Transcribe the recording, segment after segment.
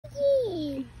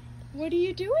What are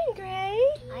you doing, Gray?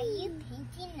 Are you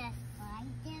painting a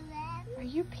spider web? Are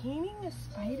you painting a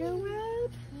spider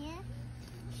web? Yeah.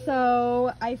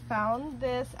 So I found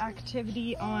this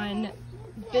activity on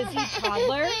Busy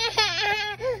Toddler.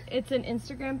 It's an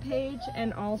Instagram page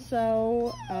and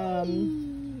also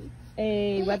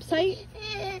a website.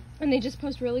 And they just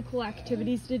post really cool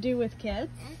activities to do with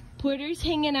kids. Porter's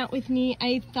hanging out with me.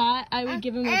 I thought I would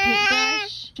give him a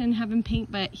paintbrush and have him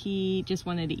paint, but he just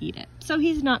wanted to eat it. So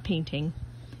he's not painting.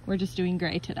 We're just doing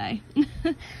Gray today.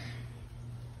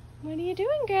 What are you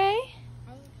doing, Gray?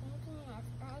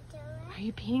 Are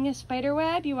you painting a spider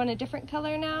web? You want a different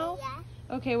color now?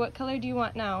 Yeah. Okay, what color do you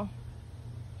want now?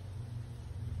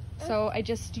 So I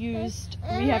just used,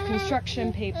 we have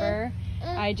construction paper.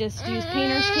 I just used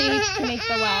painter's tape to make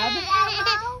the web.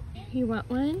 You want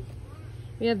one?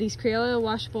 We have these Crayola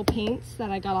washable paints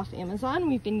that I got off Amazon.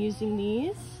 We've been using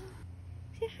these.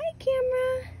 Say hi,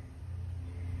 camera.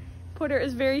 Porter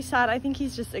is very sad. I think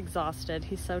he's just exhausted.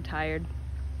 He's so tired.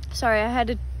 Sorry, I had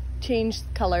to change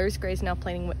colors. Gray's now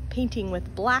painting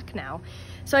with black now.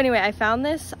 So anyway, I found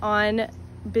this on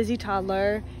Busy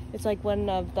Toddler. It's like one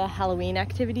of the Halloween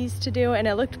activities to do, and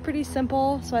it looked pretty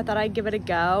simple, so I thought I'd give it a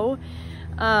go.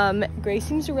 Gray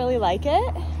seems to really like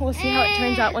it. We'll see how it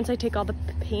turns out once I take all the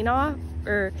paint off,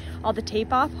 or all the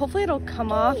tape off. Hopefully it'll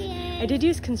come off. I did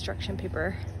use construction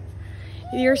paper.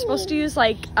 You're supposed to use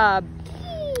like a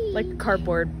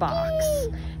cardboard box.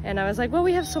 And I was like, well,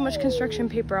 we have so much construction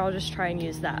paper, I'll just try and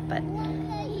use that. But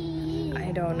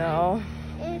I don't know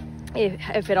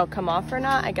if it'll come off or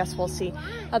not. I guess we'll see.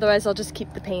 Otherwise, I'll just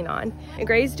keep the paint on. And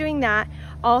Gray's doing that.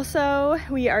 Also,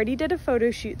 we already did a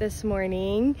photo shoot this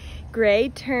morning. Gray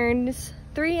turns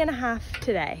 3.5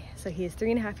 today. So he's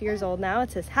 3.5 years old now.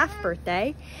 It's his half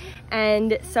birthday.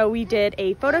 And so we did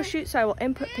a photo shoot, so I will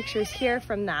input pictures here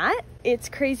from that. It's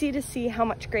crazy to see how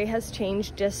much Gray has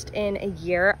changed just in a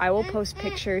year. I will post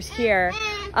pictures here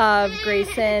of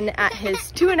Greyson at his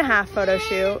 2.5 photo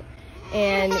shoot,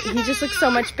 and he just looks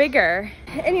so much bigger.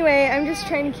 Anyway, I'm just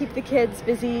trying to keep the kids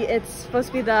busy. It's supposed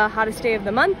to be the hottest day of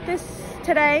the month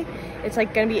today. It's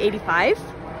like gonna be 85.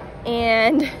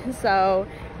 And so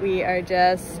we are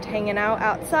just hanging out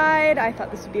outside. I thought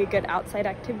this would be a good outside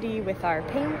activity with our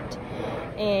paint.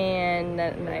 And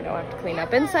then I don't have to clean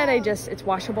up inside. It's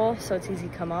washable, so it's easy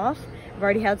to come off. I've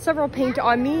already had several paint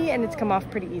on me and it's come off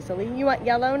pretty easily. You want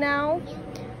yellow now?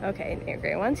 Okay,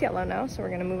 Gray wants yellow now, so we're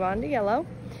gonna move on to yellow.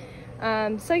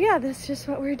 So yeah, that's just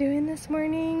what we're doing this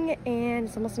morning, and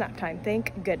it's almost nap time,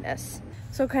 thank goodness.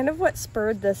 So kind of what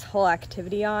spurred this whole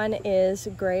activity on is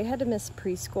Gray had to miss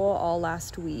preschool all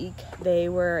last week. They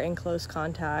were in close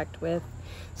contact with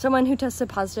someone who tested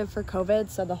positive for COVID,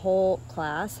 so the whole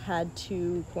class had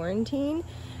to quarantine,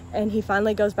 and he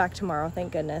finally goes back tomorrow,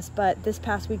 thank goodness. But this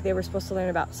past week they were supposed to learn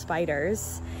about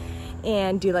spiders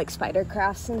and do like spider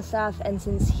crafts and stuff, and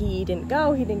since he didn't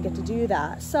go, he didn't get to do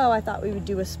that. So I thought we would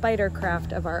do a spider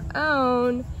craft of our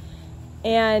own,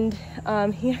 and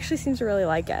he actually seems to really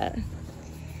like it.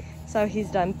 So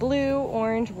he's done blue,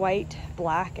 orange, white,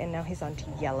 black, and now he's on to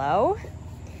yellow.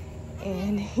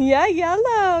 And yeah,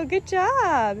 yellow, good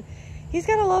job. He's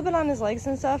got a little bit on his legs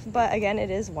and stuff, but again,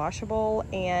 it is washable,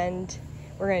 and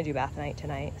we're gonna do bath night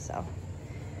tonight, so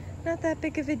not that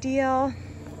big of a deal.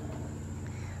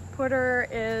 Porter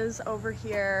is over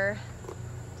here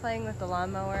playing with the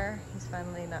lawnmower. He's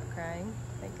finally not crying,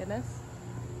 thank goodness.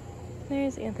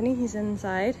 There's Anthony, he's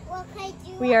inside.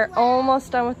 We are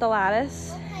almost done with the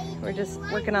lattice. We're just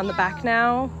working on the back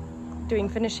now, doing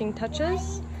finishing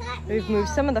touches. We've moved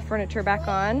some of the furniture back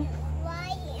on.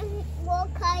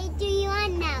 What color do you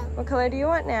want now? What color do you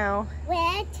want now?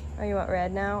 Red. Oh, you want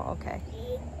red now? Okay.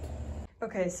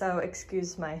 Okay, so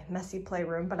excuse my messy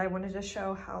playroom, but I wanted to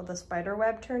show how the spider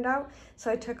web turned out. So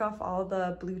I took off all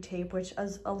the blue tape, which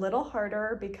is a little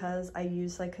harder because I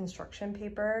used like construction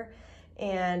paper,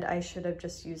 and I should have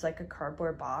just used like a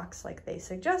cardboard box like they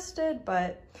suggested,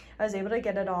 but I was able to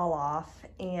get it all off,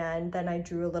 and then I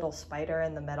drew a little spider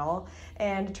in the middle,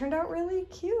 and it turned out really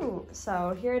cute.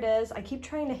 So here it is. I keep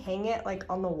trying to hang it like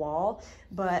on the wall,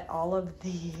 but all of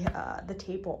the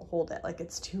tape won't hold it, like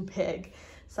it's too big.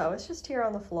 So it's just here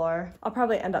on the floor. I'll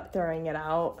probably end up throwing it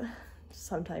out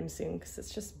sometime soon because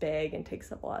it's just big and takes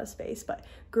up a lot of space. But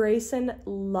Greyson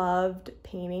loved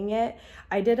painting it.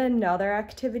 I did another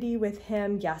activity with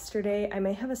him yesterday. I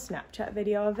may have a Snapchat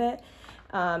video of it.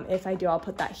 If I do, I'll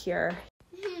put that here.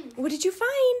 What did you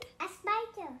find? A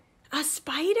spider. A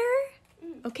spider?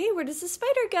 Okay, where does the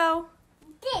spider go?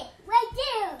 Right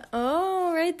there.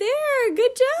 Oh, right there.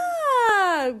 Good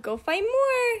job. Go find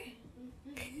more.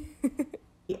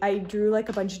 I drew like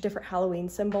a bunch of different Halloween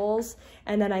symbols,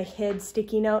 and then I hid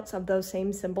sticky notes of those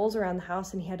same symbols around the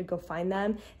house, and he had to go find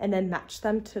them and then match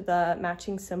them to the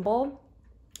matching symbol.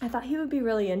 I thought he would be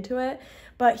really into it,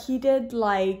 but he did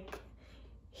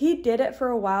it for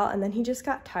a while and then he just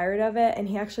got tired of it, and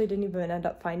he actually didn't even end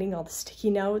up finding all the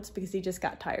sticky notes because he just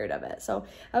got tired of it. So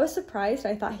I was surprised.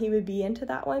 I thought he would be into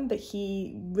that one, but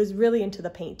he was really into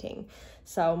the painting.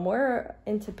 So more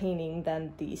into painting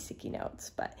than the sticky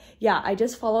notes. But yeah, I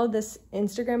just followed this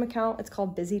Instagram account. It's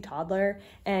called Busy Toddler,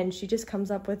 and she just comes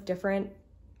up with different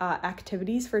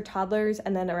activities for toddlers,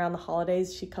 and then around the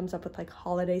holidays she comes up with like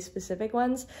holiday specific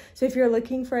ones. So if you're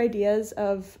looking for ideas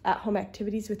of at-home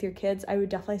activities with your kids, I would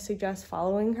definitely suggest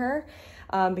following her,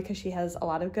 because she has a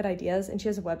lot of good ideas, and she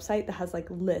has a website that has like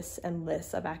lists and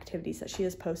lists of activities that she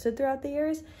has posted throughout the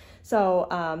years. So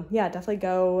yeah, definitely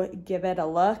go give it a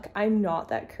look. I'm not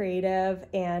that creative,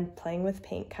 and playing with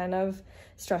paint kind of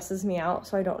stresses me out,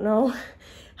 so I don't know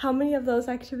how many of those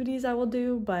activities I will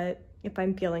do, but if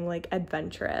I'm feeling like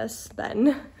adventurous,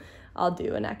 then I'll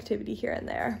do an activity here and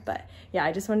there. But yeah,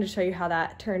 I just wanted to show you how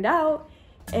that turned out.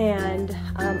 And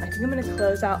I think I'm gonna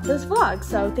close out this vlog.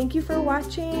 So thank you for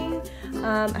watching.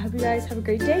 I hope you guys have a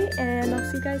great day, and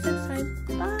I'll see you guys next time.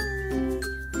 Bye.